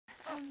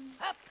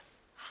Hup.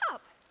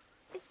 Hup?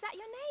 Is that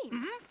your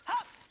name?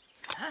 Hup.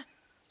 Huh?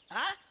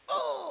 Huh?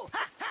 Oh!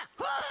 Ha ha!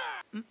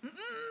 Ha!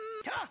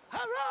 Ta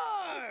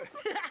hurrah!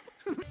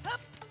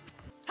 Hup.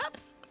 Hup.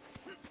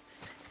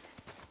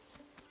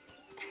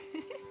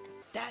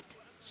 That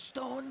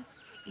stone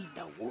in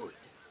the wood.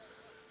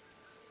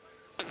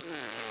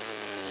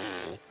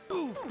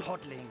 Ooh,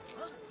 podling.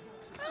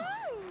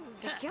 Oh,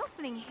 the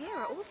Gelfling here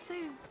are also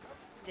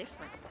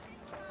different.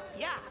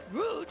 Yeah,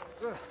 rude.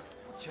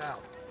 Watch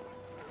out.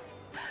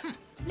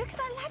 Look at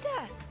that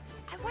ladder.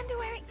 I wonder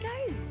where it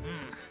goes.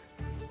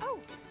 Oh,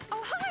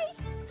 hi.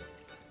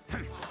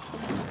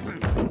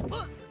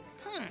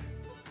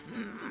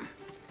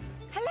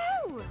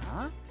 Hello.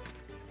 Huh?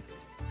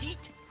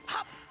 Deet,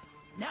 Hup.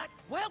 Not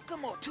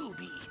welcome or to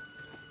be.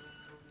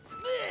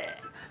 Bleh.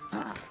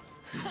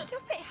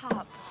 Stop it,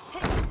 Hup.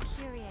 They're just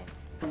curious.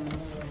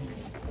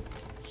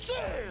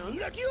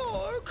 Sail at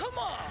your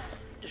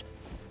command.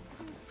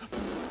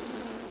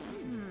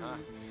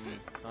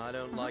 I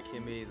don't like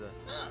him either.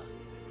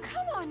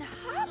 Come on,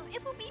 Hup.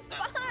 It will be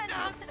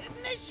fun.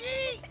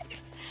 Nishi!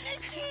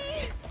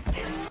 Nishi!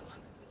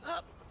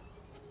 Hup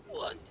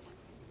won't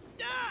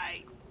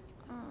die.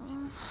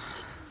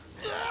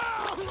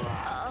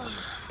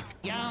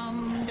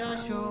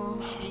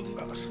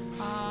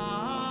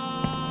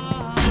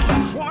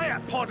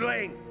 Quiet,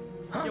 podling!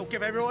 You'll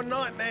give everyone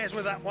nightmares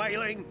with that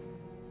wailing.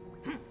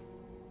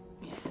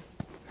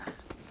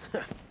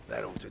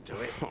 That ought to do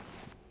it.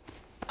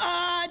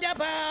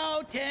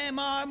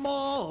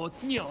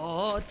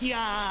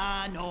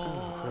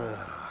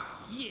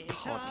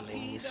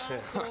 Podlings.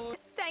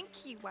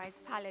 Thank you, wise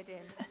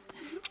paladin.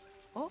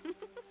 We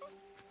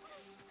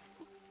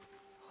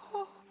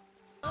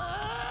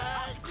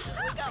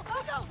go!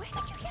 Where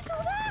did you get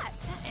all that?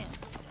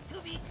 To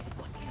be.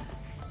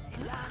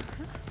 And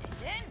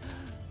then.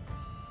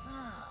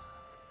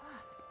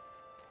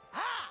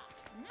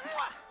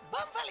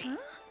 Bumfally!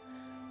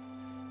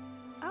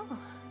 Oh,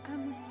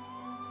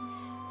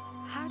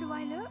 how do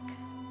I look?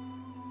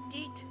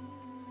 Deet,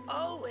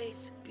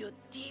 always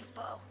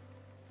beautiful.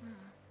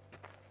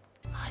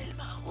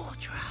 Alma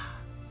Ultra.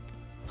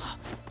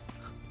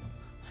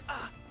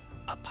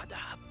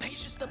 Apada,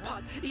 patience the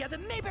pod. Yeah, the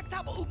neighbor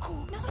tabo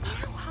uku. Not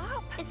now,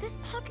 Hup. Is this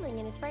podling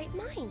in his right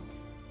mind?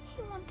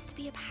 He wants to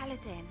be a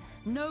paladin.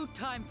 No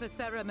time for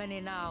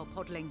ceremony now,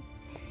 podling.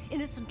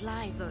 Innocent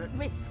lives are at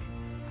risk.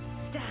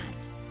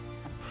 Stand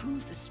and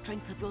prove the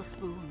strength of your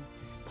spoon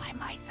by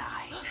my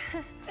side.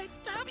 It's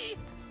Tommy.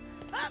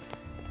 Up.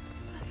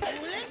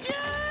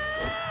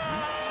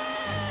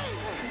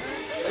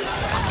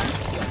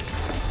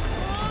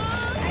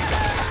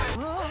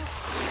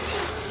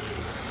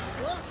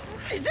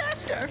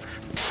 Disaster!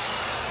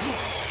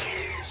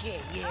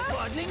 Yeah,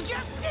 Podling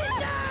just did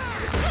that!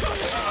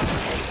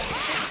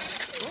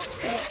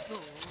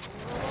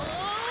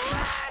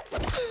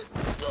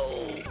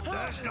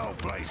 There's no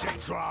place in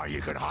Trial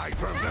you can hide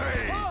from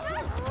me!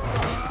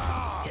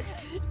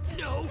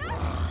 No!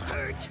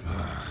 Hurt!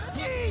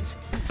 Deed!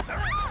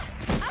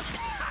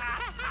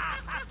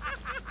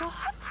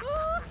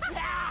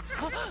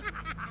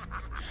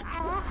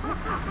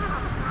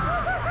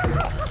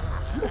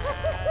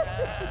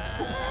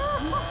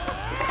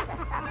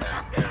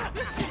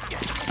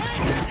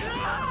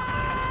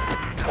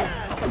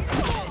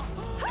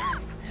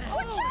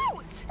 Watch out!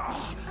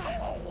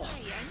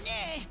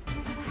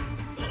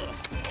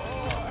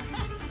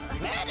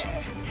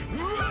 Better!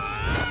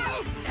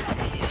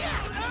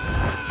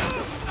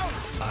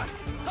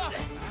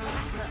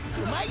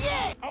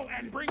 Oh,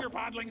 and bring your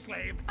podling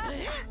slave!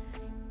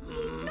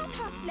 He's not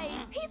our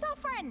slave. He's our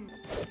friend.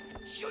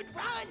 Should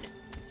run!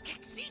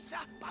 Skeksisa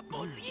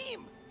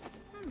papolim!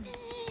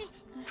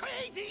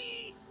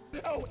 Crazy!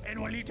 Oh, and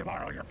we'll need to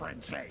borrow your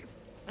friend's slave.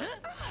 Huh?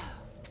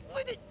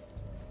 What did...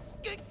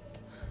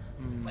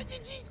 What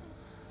did you...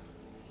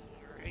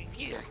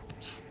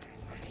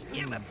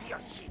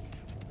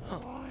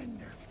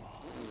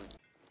 Wonderful.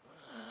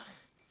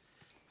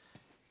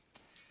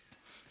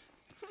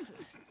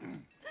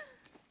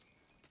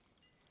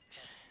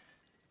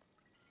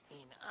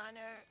 In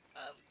honor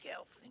of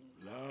Gelfling.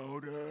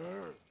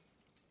 Louder.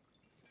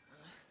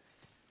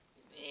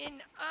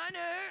 In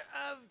honor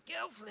of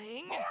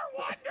Gelfling. More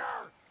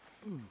wonder!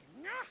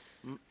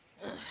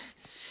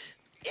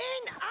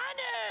 In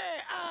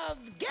honor of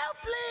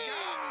Gelfling!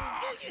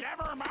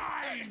 Never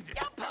mind!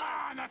 Come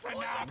on, that's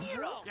enough!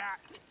 hero. Yeah,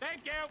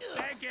 thank you!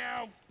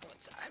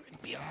 What's Iron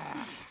Beer?